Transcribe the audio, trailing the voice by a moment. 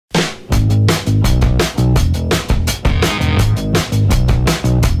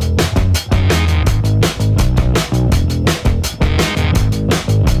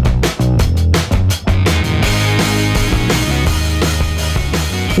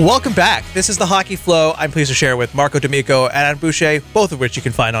Welcome back. This is the Hockey Flow. I'm pleased to share with Marco D'Amico and Adam Boucher, both of which you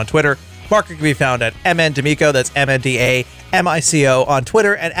can find on Twitter. Marco can be found at MNDamico, that's MNDAMICO on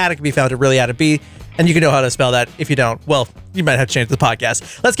Twitter, and Adam can be found at ReallyAdamB. And you can know how to spell that. If you don't, well, you might have to change the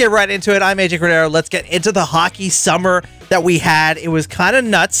podcast. Let's get right into it. I'm AJ Cordero. Let's get into the hockey summer that we had. It was kind of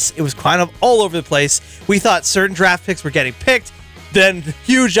nuts. It was kind of all over the place. We thought certain draft picks were getting picked, then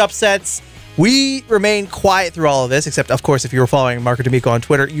huge upsets. We remained quiet through all of this, except, of course, if you were following Marco D'Amico on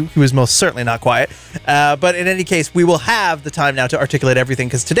Twitter, he was most certainly not quiet. But in any case, we will have the time now to articulate everything,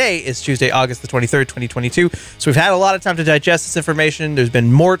 because today is Tuesday, August the 23rd, 2022. So we've had a lot of time to digest this information. There's been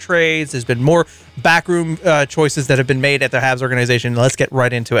more trades. There's been more backroom choices that have been made at the Habs organization. Let's get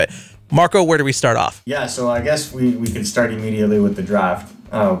right into it. Marco, where do we start off? Yeah, so I guess we could start immediately with the draft,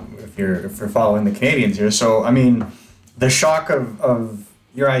 if you're following the Canadians here. So, I mean, the shock of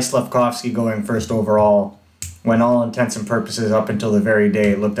Juraj Slafkovsky going first overall, when all intents and purposes up until the very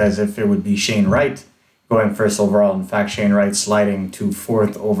day it looked as if it would be Shane Wright going first overall. In fact, Shane Wright sliding to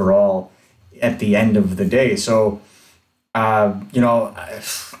fourth overall at the end of the day. So,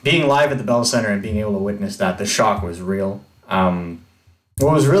 being live at the Bell Center and being able to witness that, the shock was real. What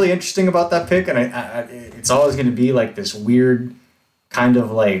was really interesting about that pick, and it's always going to be like this weird kind of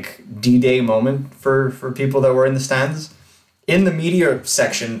like D-Day moment for people that were in the stands. In the media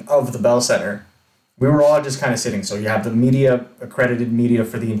section of the Bell Center, we were all just kind of sitting. So you have the accredited media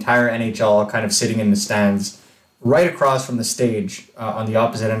for the entire NHL kind of sitting in the stands right across from the stage on the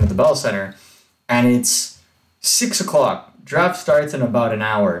opposite end of the Bell Center. And it's 6 o'clock. Draft starts in about an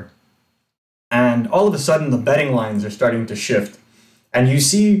hour. And all of a sudden, the betting lines are starting to shift. And you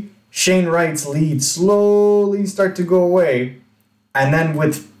see Shane Wright's lead slowly start to go away. And then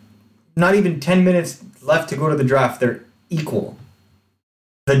with not even 10 minutes left to go to the draft, they're equal.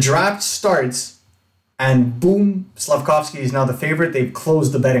 The draft starts, and boom, Slafkovsky is now the favorite. They've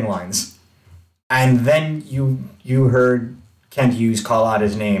closed the betting lines. And then you heard Kent Hughes call out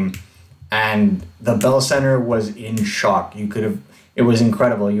his name, and the Bell Center was in shock. It was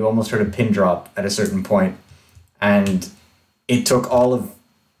incredible. You almost heard a pin drop at a certain point. And it took all of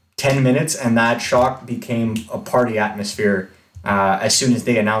 10 minutes, and that shock became a party atmosphere as soon as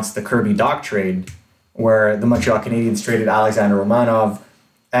they announced the Kirby Dach trade, where the Montreal Canadiens traded Alexander Romanov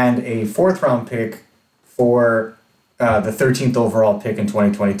and a fourth-round pick for the 13th overall pick in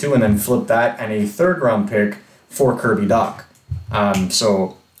 2022, and then flipped that and a third-round pick for Kirby Dach.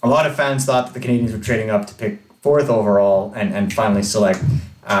 So a lot of fans thought that the Canadiens were trading up to pick fourth overall and finally select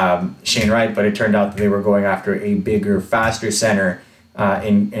Shane Wright, but it turned out that they were going after a bigger, faster center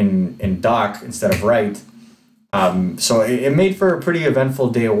in Dach instead of Wright. So it made for a pretty eventful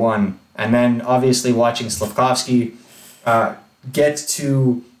day one. And then obviously watching Slafkovsky get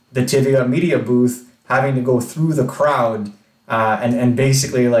to the Tivia media booth, having to go through the crowd, and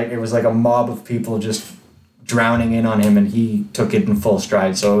basically like it was like a mob of people just drowning in on him, and he took it in full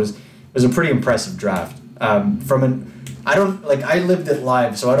stride. So it was a pretty impressive draft. I lived it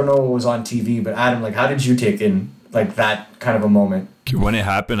live, so I don't know what was on TV, but Adam, like, how did you take in like that kind of a moment? When it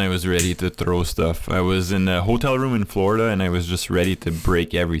happened, I was ready to throw stuff. I was in a hotel room in Florida, and I was just ready to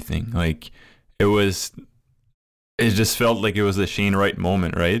break everything. Like, it just felt like it was a Shane Wright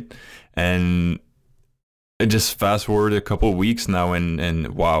moment, right? And I just fast forward a couple of weeks now, and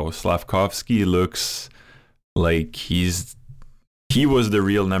wow, Slafkovsky looks like he was the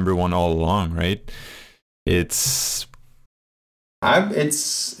real number one all along, right? It's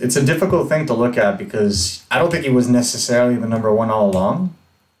a difficult thing to look at, because I don't think he was necessarily the number one all along,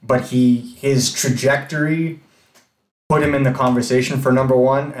 but his trajectory put him in the conversation for number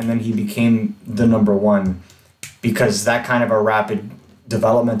one, and then he became the number one because that kind of a rapid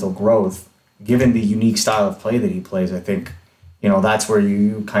developmental growth, given the unique style of play that he plays, I think, that's where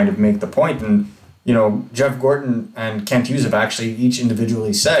you kind of make the point. And, Jeff Gorton and Kent Hughes have actually each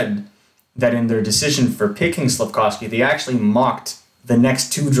individually said that in their decision for picking Slafkovsky, they actually mocked the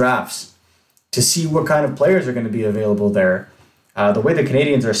next two drafts to see what kind of players are going to be available there. The way the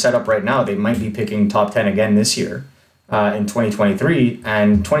Canadiens are set up right now, they might be picking top 10 again this year in 2023,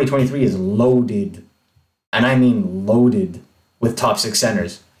 and 2023 is loaded, and I mean loaded, with top six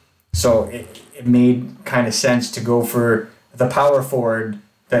centers. So it made kind of sense to go for the power forward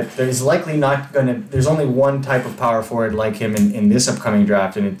that there's likely not going to... There's only one type of power forward like him in this upcoming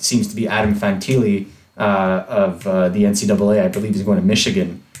draft, and it seems to be Adam Fantilli of the NCAA. I believe he's going to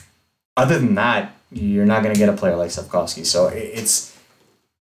Michigan. Other than that, you're not going to get a player like Slafkovsky. So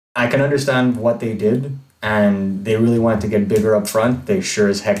I can understand what they did, and they really wanted to get bigger up front. They sure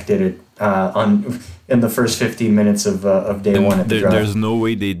as heck did it in the first 15 minutes of day one at the draft. There's no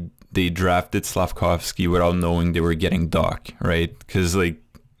way they drafted Slafkovsky without knowing they were getting Dach, right? Because like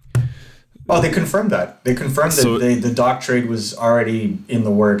Oh, they confirmed that. They confirmed So- that the Doc trade was already in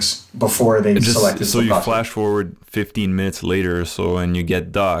the works before they selected. So you Slafkovsky. flash forward 15 minutes later or so, and you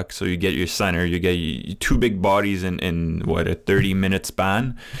get Doc. So you get your center, you get two big bodies in what, a 30-minute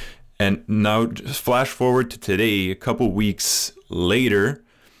span. And now just flash forward to today, a couple weeks later,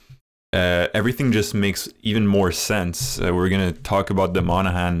 everything just makes even more sense. We're gonna talk about the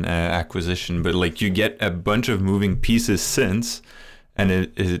Monahan acquisition, but like you get a bunch of moving pieces since, and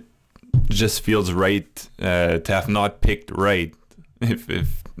it just feels right to have not picked right,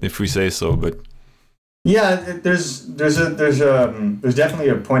 if we say so. But Yeah, there's definitely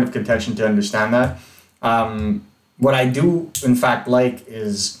a point of contention to understand that. What I do in fact like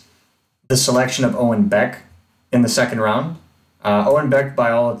is the selection of Owen Beck in the second round. Owen Beck,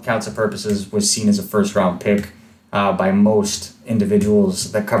 by all accounts and purposes, was seen as a first round pick by most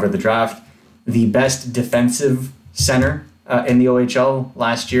individuals that cover the draft. The best defensive center in the OHL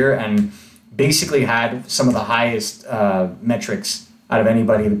last year, and basically had some of the highest metrics out of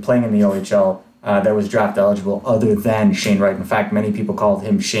anybody playing in the OHL that was draft eligible other than Shane Wright. In fact, many people called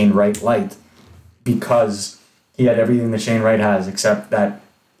him Shane Wright light because he had everything that Shane Wright has, except that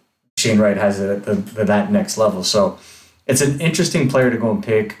Shane Wright has it at that next level. So it's an interesting player to go and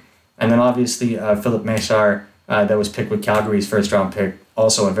pick. And then obviously Philip Mesar, that was picked with Calgary's first round pick,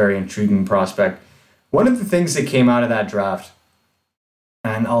 also a very intriguing prospect. One of the things that came out of that draft,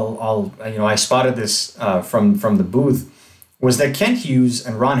 and I spotted this from the booth, was that Kent Hughes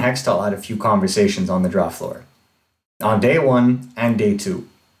and Ron Hextall had a few conversations on the draft floor on day one and day two.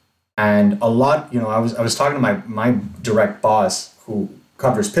 And a lot, I was talking to my direct boss who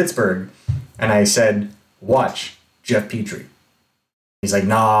covers Pittsburgh, and I said, watch Jeff Petrie. He's like,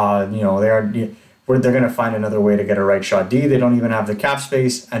 nah, they're going to find another way to get a right shot D. They don't even have the cap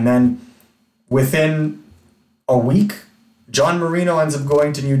space. And then within a week, John Marino ends up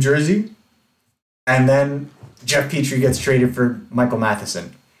going to New Jersey, and then Jeff Petrie gets traded for Michael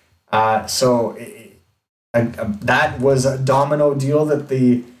Matheson. So that was a domino deal that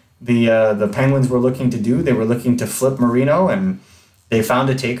the Penguins were looking to do. They were looking to flip Marino, and they found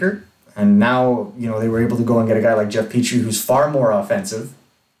a taker. And now, they were able to go and get a guy like Jeff Petrie, who's far more offensive.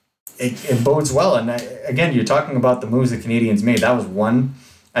 It bodes well. And again, you're talking about the moves the Canadians made. That was one.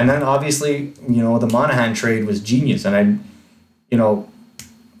 And then obviously, the Monahan trade was genius. And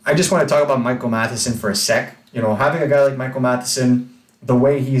I just want to talk about Michael Matheson for a sec. Having a guy like Michael Matheson, the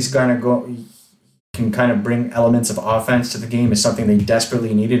way he's going to go, can kind of bring elements of offense to the game, is something they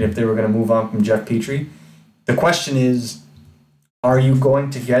desperately needed if they were going to move on from Jeff Petrie. The question is, are you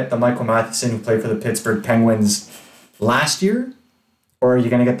going to get the Michael Matheson who played for the Pittsburgh Penguins last year, or are you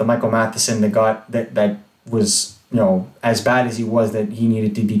going to get the Michael Matheson that was as bad as he was, that he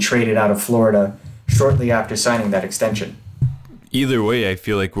needed to be traded out of Florida shortly after signing that extension? either way, I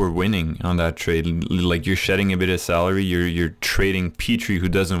feel like we're winning on that trade. Like, you're shedding a bit of salary. You're trading Petrie, who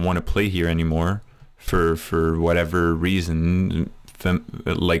doesn't want to play here anymore for whatever reason,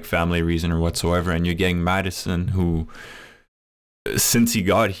 like family reason or whatsoever, and you're getting Madison, who, since he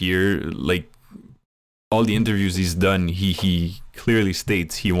got here, like, all the interviews he's done, he clearly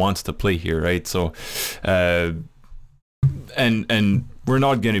states he wants to play here, right? So, and we're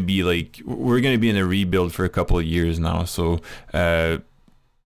not going to be like, we're going to be in a rebuild for a couple of years now. So, it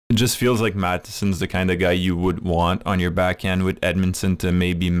just feels like Matheson's the kind of guy you would want on your backhand with Edmondson to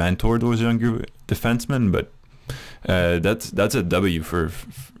maybe mentor those younger defensemen. But that's a W for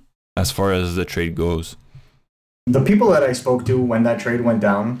as far as the trade goes. The people that I spoke to when that trade went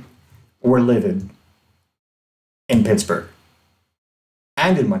down were livid in Pittsburgh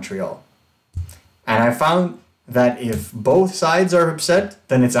and in Montreal. And I found that if both sides are upset,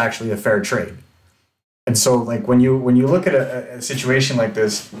 then it's actually a fair trade. And so, like, when you look at a situation like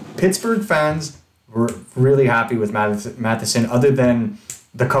this, Pittsburgh fans were really happy with Matheson, other than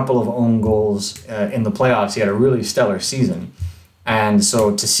the couple of own goals in the playoffs. He had a really stellar season. And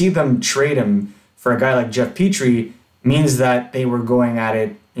so to see them trade him for a guy like Jeff Petrie means that they were going at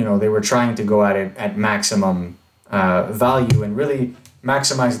it, they were trying to go at it at maximum value and really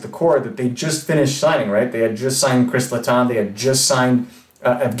maximize the core that they just finished signing, right? They had just signed Chris Letang, they had just signed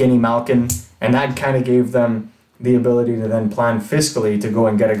Evgeny Malkin, and that kind of gave them the ability to then plan fiscally to go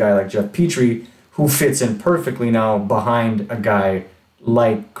and get a guy like Jeff Petrie, who fits in perfectly now behind a guy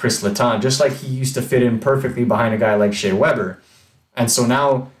like Chris Letang, just like he used to fit in perfectly behind a guy like Shea Weber. And so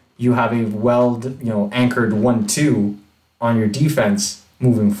now you have a anchored 1-2 on your defense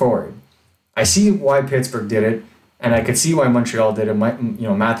moving forward. I see why Pittsburgh did it, and I could see why Montreal did it.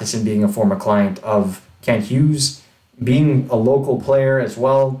 Matheson being a former client of Kent Hughes, being a local player as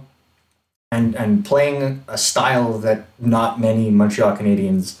well, and playing a style that not many Montreal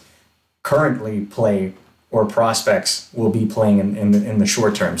Canadiens currently play or prospects will be playing in the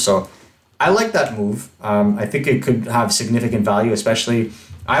short term. So I like that move. I think it could have significant value, especially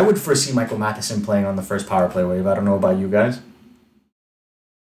I would foresee Michael Matheson playing on the first power play wave. I don't know about you guys.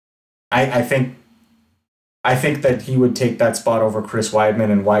 I think that he would take that spot over Chris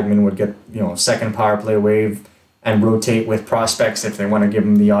Weidman, and Weidman would get, second power play wave and rotate with prospects if they want to give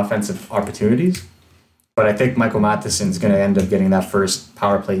him the offensive opportunities. But I think Michael Matheson's going to end up getting that first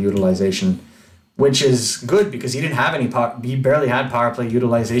power play utilization, which is good because he didn't have he barely had power play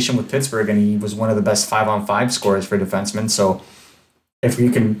utilization with Pittsburgh, and he was one of the best 5-on-5 scorers for defensemen. So if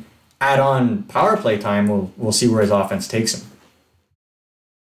we can add on power play time, we'll see where his offense takes him.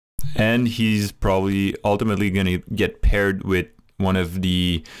 And he's probably ultimately going to get paired with one of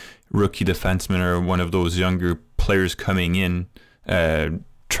the rookie defensemen or one of those younger players coming in,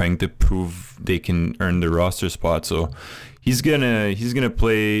 trying to prove they can earn the roster spot. So he's gonna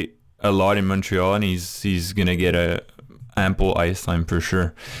play a lot in Montreal, and he's gonna get a ample ice time for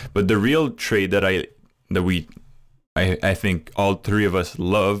sure. But the real trade that I think all three of us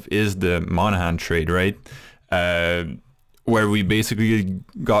love is the Monahan trade, right? Where we basically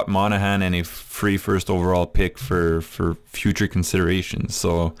got Monahan and a free first overall pick for future considerations.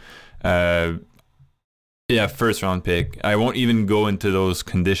 So, first round pick. I won't even go into those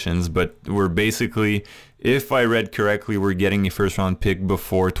conditions, but we're basically, if I read correctly, we're getting a first round pick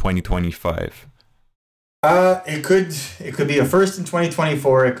before 2025. It could be a first in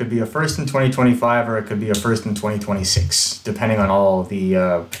 2024, it could be a first in 2025, or it could be a first in 2026, depending on all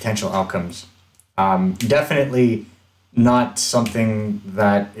the potential outcomes. Definitely not something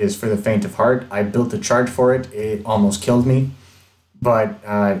that is for the faint of heart. I built a chart for it. It almost killed me, but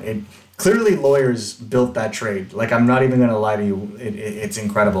it clearly lawyers built that trade. Like, I'm not even going to lie to you. It's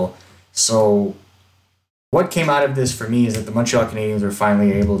incredible. So what came out of this for me is that the Montreal Canadiens are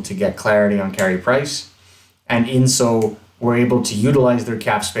finally able to get clarity on Carey Price, and in so were able to utilize their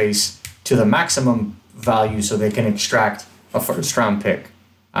cap space to the maximum value so they can extract a first round pick.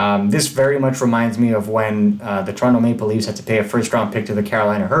 This very much reminds me of when the Toronto Maple Leafs had to pay a first round pick to the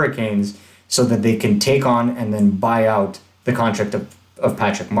Carolina Hurricanes so that they can take on and then buy out the contract of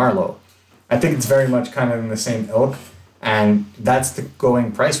Patrick Marleau. I think it's very much kind of in the same ilk, and that's the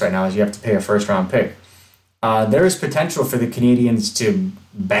going price right now, is you have to pay a first round pick. There is potential for the Canadiens to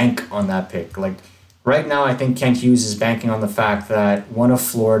bank on that pick. Like, right now, I think Kent Hughes is banking on the fact that one of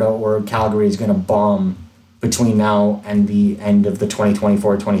Florida or Calgary is going to bomb between now and the end of the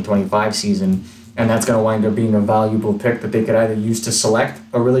 2024-2025 season, and that's going to wind up being a valuable pick that they could either use to select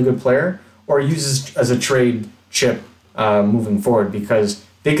a really good player or use as a trade chip moving forward, because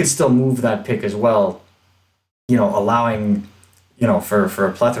they could still move that pick as well, allowing, for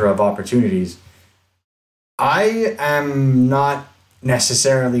a plethora of opportunities. I am not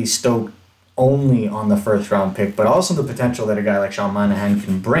necessarily stoked only on the first round pick, but also the potential that a guy like Sean Monahan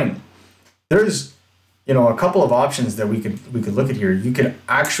can bring. There's a couple of options that we could look at here. You could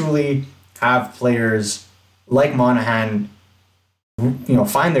actually have players like Monahan,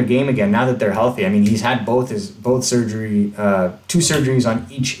 find their game again now that they're healthy. I mean, he's had surgery, two surgeries on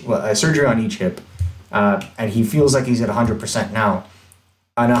each, a surgery on each hip, and he feels like he's at 100% now.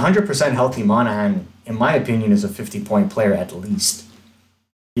 An 100% healthy Monahan, in my opinion, is a 50-point player at least.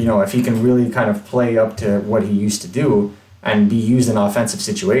 If he can really kind of play up to what he used to do and be used in offensive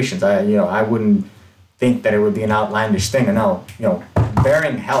situations, I wouldn't think that it would be an outlandish thing. And now,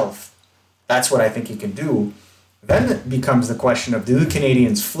 bearing health, that's what I think he can do. Then it becomes the question of, do the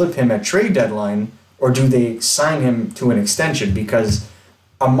Canadiens flip him at trade deadline, or do they sign him to an extension? Because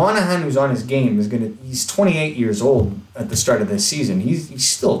a Monahan who's on his game he's 28 years old at the start of this season. He's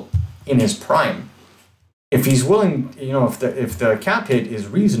still in his prime. If he's willing, if the cap hit is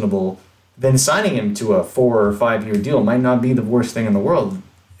reasonable, then signing him to a 4 or 5 year deal might not be the worst thing in the world,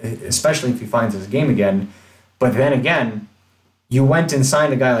 especially if he finds his game again. But then again, you went and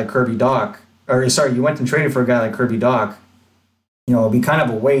signed a guy like Kirby Dach, you went and traded for a guy like Kirby Dach. It'd be kind of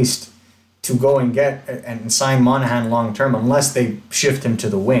a waste to go and get and sign Monahan long term unless they shift him to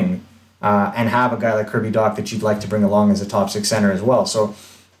the wing and have a guy like Kirby Dach that you'd like to bring along as a top six center as well. So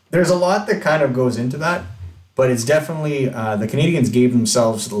there's a lot that kind of goes into that, but it's definitely the Canadiens gave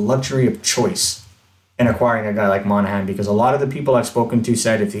themselves the luxury of choice in acquiring a guy like Monahan, because a lot of the people I've spoken to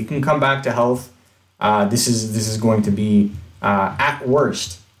said if he can come back to health, this is going to be at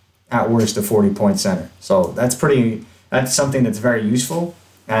worst a 40-point center. So that's something that's very useful,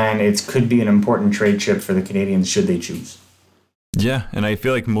 and it could be an important trade chip for the Canadiens should they choose. Yeah, and I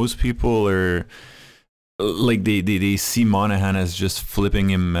feel like most people are like they see Monahan as just flipping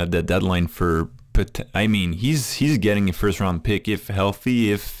him at the deadline for I mean, he's getting a first round pick if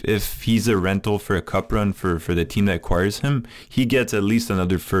healthy. If he's a rental for a cup run for the team that acquires him, he gets at least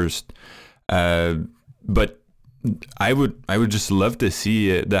another first. But I would just love to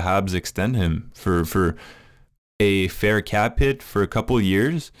see the Habs extend him for a fair cap hit for a couple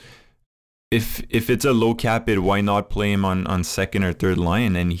years. If it's a low cap hit, why not play him on second or third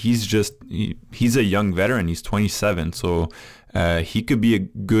line? And he's a young veteran. He's 27, so he could be a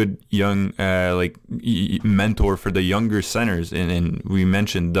good young mentor for the younger centers. And we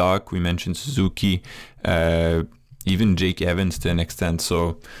mentioned Doc, we mentioned Suzuki, even Jake Evans to an extent.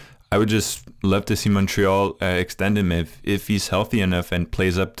 So I would just love to see Montreal extend him if he's healthy enough and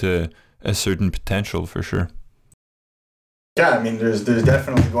plays up to a certain potential for sure. Yeah, I mean, there's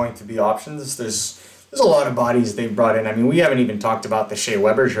definitely going to be options. There's a lot of bodies they've brought in. I mean, we haven't even talked about the Shea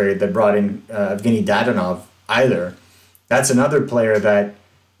Weber trade that brought in Evgeny Dadonov either. That's another player that,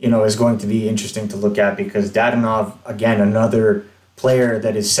 is going to be interesting to look at because Dadonov, again, another player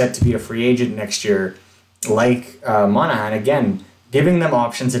that is set to be a free agent next year, like Monahan, again, giving them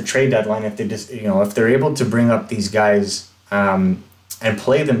options at trade deadline if they just, if they're able to bring up these guys and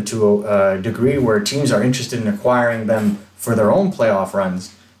play them to a degree where teams are interested in acquiring them for their own playoff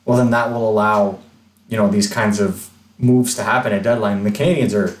runs, well, then that will allow, these kinds of moves to happen at deadline. The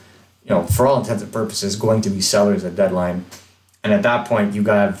Canadians are, for all intents and purposes, going to be sellers at deadline. And at that point, you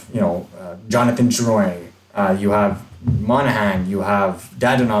have, Jonathan Drouin, you have Monahan, you have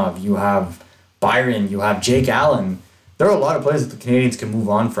Dadonov, you have Byron, you have Jake Allen. There are a lot of players that the Canadians can move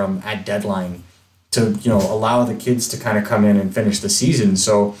on from at deadline to, allow the kids to kind of come in and finish the season.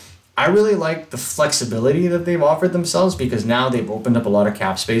 So I really like the flexibility that they've offered themselves because now they've opened up a lot of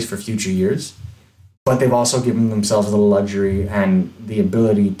cap space for future years, but they've also given themselves a little luxury and the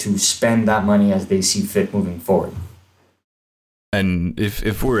ability to spend that money as they see fit moving forward. And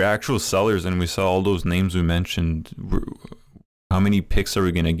if we're actual sellers and we saw all those names we mentioned, how many picks are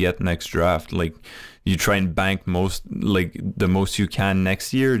we going to get next draft? Like, you try and bank the most you can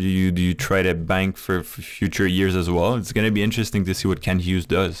next year? Do you try to bank for future years as well? It's going to be interesting to see what Kent Hughes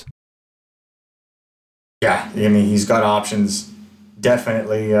does. Yeah, I mean, he's got options.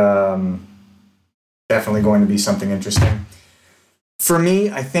 Definitely going to be something interesting. For me,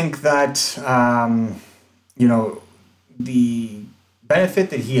 I think that, the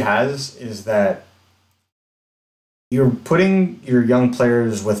benefit that he has is that you're putting your young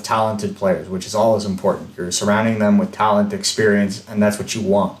players with talented players, which is always important. You're surrounding them with talent, experience, and that's what you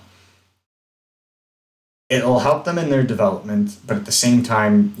want. It'll help them in their development, but at the same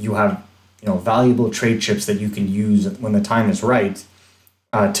time, you have valuable trade chips that you can use when the time is right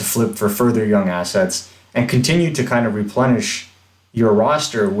to flip for further young assets and continue to kind of replenish your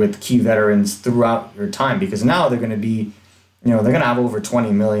roster with key veterans throughout your time, because now they're going to be, they're going to have over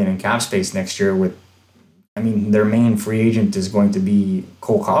 20 million in cap space next year with, their main free agent is going to be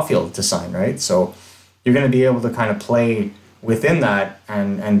Cole Caulfield to sign, right? So you're going to be able to kind of play within that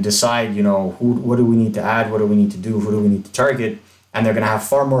and decide, what do we need to add? What do we need to do? Who do we need to target? And they're going to have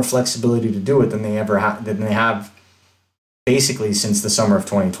far more flexibility to do it than they have basically since the summer of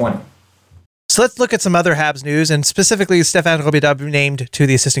 2020. So let's look at some other Habs news, and specifically Stéphane Robidas named to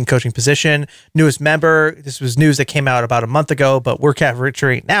the assistant coaching position. Newest member. This was news that came out about a month ago, but we're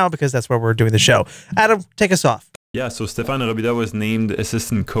covering it now because that's where we're doing the show. Adam, take us off. Yeah, so Stéphane Robidas was named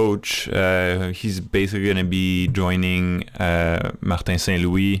assistant coach. He's basically going to be joining Martin St.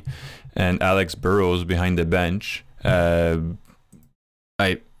 Louis and Alex Burrows behind the bench.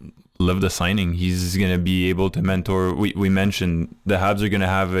 I love the signing. He's going to be able to mentor. We mentioned the Habs are going to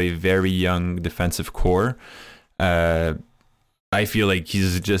have a very young defensive core. I feel like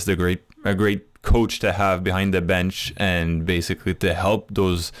he's just a great coach to have behind the bench and basically to help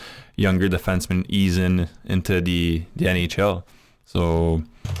those younger defensemen ease into the NHL. So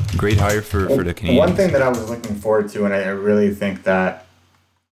great hire for the Canadiens. One thing that I was looking forward to, and I really think that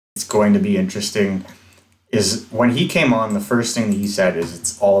it's going to be interesting, is when he came on, the first thing that he said is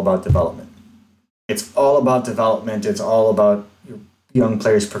it's all about development. It's all about development. It's all about your young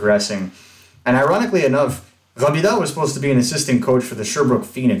players progressing. And ironically enough, Robidas was supposed to be an assistant coach for the Sherbrooke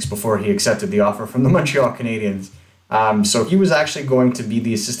Phoenix before he accepted the offer from the Montreal Canadiens. So he was actually going to be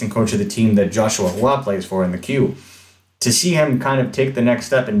the assistant coach of the team that Joshua Roy plays for in the Q. To see him kind of take the next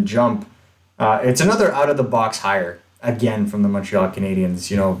step and jump, it's another out-of-the-box hire, again, from the Montreal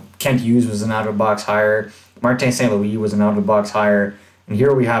Canadiens. Kent Hughes was an out-of-the-box hire. Martin St. Louis was an out-of-the-box hire. And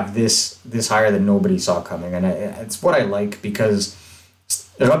here we have this hire that nobody saw coming. And it's what I like, because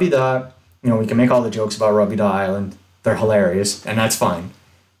Robidas, we can make all the jokes about Robidas Island. They're hilarious, and that's fine.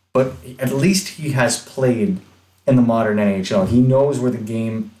 But at least he has played in the modern NHL. He knows where the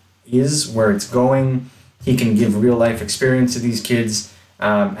game is, where it's going. He can give real life experience to these kids,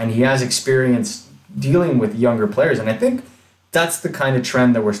 and he has experience dealing with younger players. And I think that's the kind of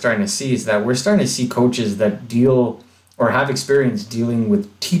trend that we're starting to see, is that we're starting to see coaches that deal or have experience dealing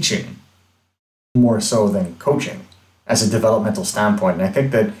with teaching more so than coaching as a developmental standpoint. And I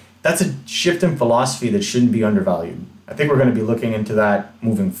think that that's a shift in philosophy that shouldn't be undervalued. I think we're going to be looking into that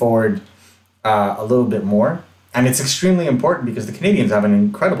moving forward a little bit more. And it's extremely important because the Canadiens have an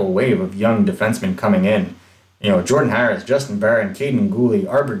incredible wave of young defensemen coming in. Jordan Harris, Justin Barron, Caden Gooley,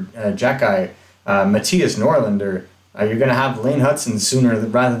 Arbor Jacki, Matthias Norlander. You're going to have Lane Hudson sooner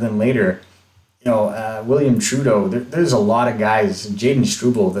rather than later. William Trudeau. There's a lot of guys, Jaden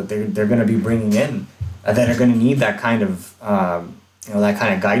Struble, that they're going to be bringing in that are going to need that kind of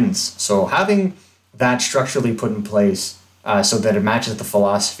guidance. So having that structurally put in place so that it matches the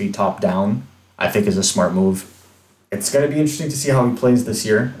philosophy top down, I think is a smart move. It's going to be interesting to see how he plays this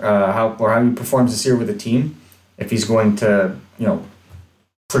year, how he performs this year with the team. If he's going to,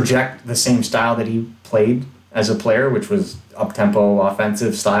 project the same style that he played as a player, which was up-tempo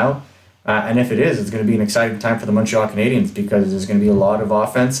offensive style. And if it is, it's going to be an exciting time for the Montreal Canadiens because there's going to be a lot of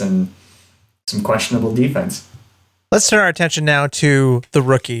offense and some questionable defense. Let's turn our attention now to the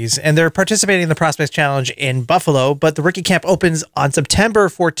rookies, and they're participating in the Prospects Challenge in Buffalo, but the rookie camp opens on September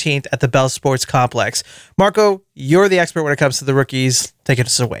 14th at the Bell Sports Complex. Marco, you're the expert when it comes to the rookies. Take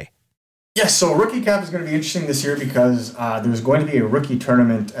us away. Yes, so rookie camp is going to be interesting this year because there's going to be a rookie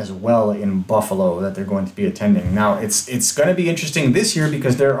tournament as well in Buffalo that they're going to be attending. Now, it's going to be interesting this year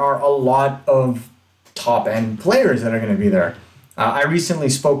because there are a lot of top-end players that are going to be there. I recently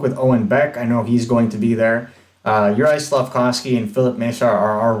spoke with Owen Beck. I know he's going to be there. Juraj Slafkovsky and Philip Mesar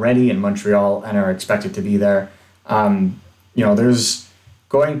are already in Montreal and are expected to be there. There's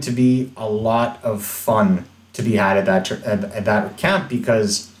going to be a lot of fun to be had at that camp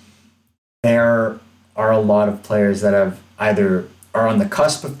because there are a lot of players that have either are on the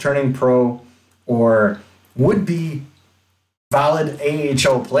cusp of turning pro or would be valid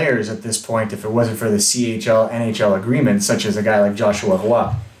AHL players at this point if it wasn't for the CHL, NHL agreement, such as a guy like Joshua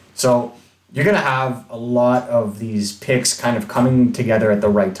Roy. So you're going to have a lot of these picks kind of coming together at the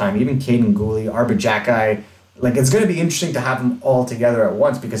right time. Even Caden Gooley, Arbor Jacki, it's going to be interesting to have them all together at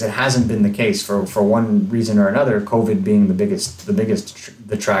once because it hasn't been the case for one reason or another, COVID being the biggest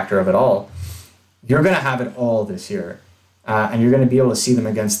detractor of it all. You're going to have it all this year, and you're going to be able to see them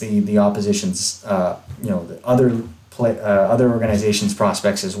against the opposition's, the other organizations'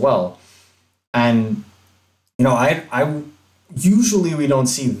 prospects as well. And I usually we don't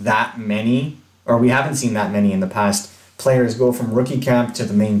see that many, or we haven't seen that many in the past. Players go from rookie camp to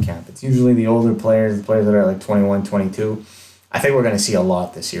the main camp. It's usually the older players, the players that are like 21, 22. I think we're going to see a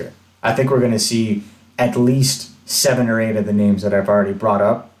lot this year. I think we're going to see at least 7 or 8 of the names that I've already brought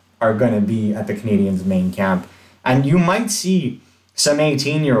up are going to be at the Canadiens' main camp. And you might see some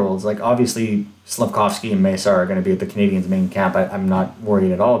 18-year-olds, like obviously Slafkovsky and Mesar are going to be at the Canadiens' main camp. I'm not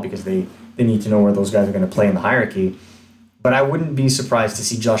worried at all because they need to know where those guys are going to play in the hierarchy. But I wouldn't be surprised to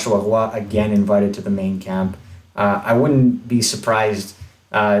see Joshua Roy again invited to the main camp. I wouldn't be surprised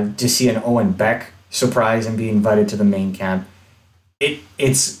to see an Owen Beck surprise and be invited to the main camp.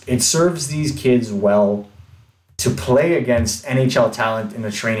 It serves these kids well to play against NHL talent in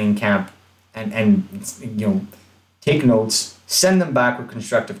a training camp and take notes, send them back with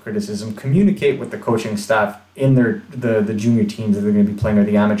constructive criticism, communicate with the coaching staff in the junior teams that they're going to be playing or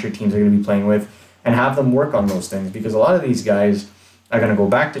the amateur teams they're going to be playing with, and have them work on those things because a lot of these guys are going to go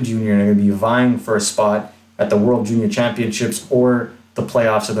back to junior and are going to be vying for a spot at the World Junior Championships or the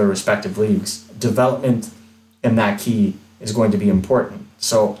playoffs of their respective leagues. Development in that key is going to be important.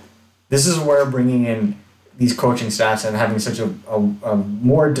 So this is where bringing in these coaching staffs and having such a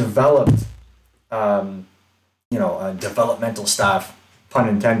more developed, a developmental staff, pun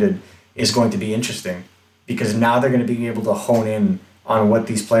intended, is going to be interesting because now they're going to be able to hone in on what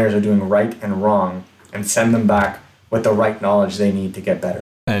these players are doing right and wrong and send them back with the right knowledge they need to get better.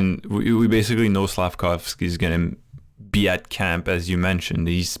 And we basically know Slafkovsky is going to be at camp, as you mentioned.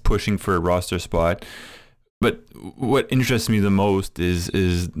 He's pushing for a roster spot. But what interests me the most is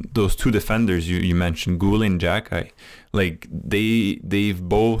those 2 defenders you mentioned, Gooley and Jacki. Like they've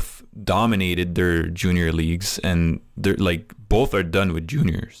both dominated their junior leagues, and they're like both are done with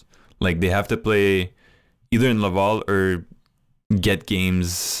juniors. Like they have to play either in Laval or get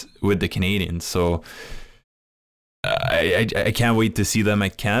games with the Canadiens. So I can't wait to see them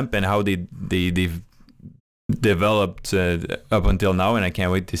at camp and how they've developed up until now, and I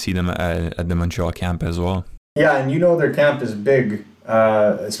can't wait to see them at the Montreal camp as well. Yeah, and their camp is big,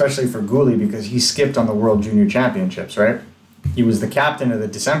 especially for Gooley because he skipped on the World Junior Championships, right? He was the captain of the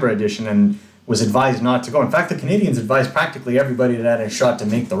December edition and was advised not to go. In fact, the Canadians advised practically everybody that had a shot to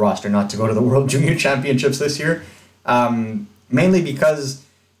make the roster not to go to the World Junior Championships this year, mainly because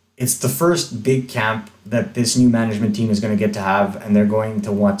it's the first big camp that this new management team is going to get to have, and they're going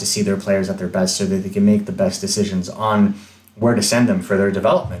to want to see their players at their best so that they can make the best decisions on where to send them for their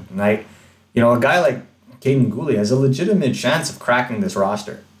development. And a guy like Caden Gooley has a legitimate chance of cracking this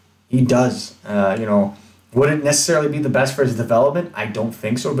roster. He does. Would it necessarily be the best for his development? I don't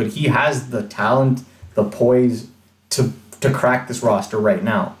think so, but he has the talent, the poise to crack this roster right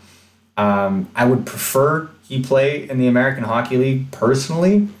now. I would prefer he play in the American Hockey League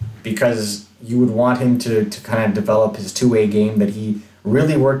personally, because you would want him to kind of develop his two-way game that he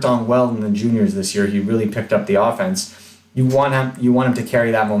really worked on well in the juniors this year. He really picked up the offense. You want him to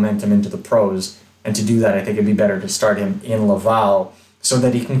carry that momentum into the pros, and to do that, I think it'd be better to start him in Laval so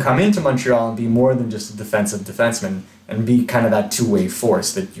that he can come into Montreal and be more than just a defensive defenseman and be kind of that two-way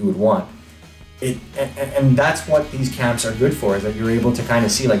force that you would want. And that's what these camps are good for, is that you're able to kind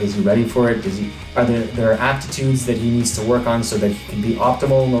of see, like, is he ready for it? Are there aptitudes that he needs to work on so that he can be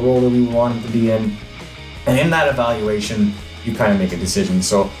optimal in the role that we want him to be in? And in that evaluation, you kind of make a decision.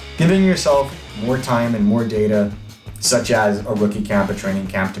 So giving yourself more time and more data, such as a rookie camp, a training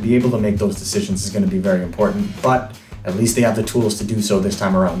camp, to be able to make those decisions is going to be very important. But at least they have the tools to do so this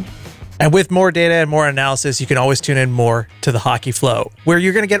time around. And with more data and more analysis, you can always tune in more to the Hockey Flow, where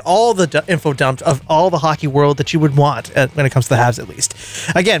you're going to get all the info dumped of all the hockey world that you would want when it comes to the Habs, at least.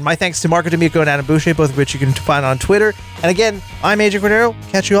 Again, my thanks to Marco D'Amico and Adam Boucher, both of which you can find on Twitter. And again, I'm AJ Cordero.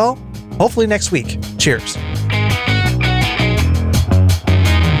 Catch you all hopefully next week. Cheers.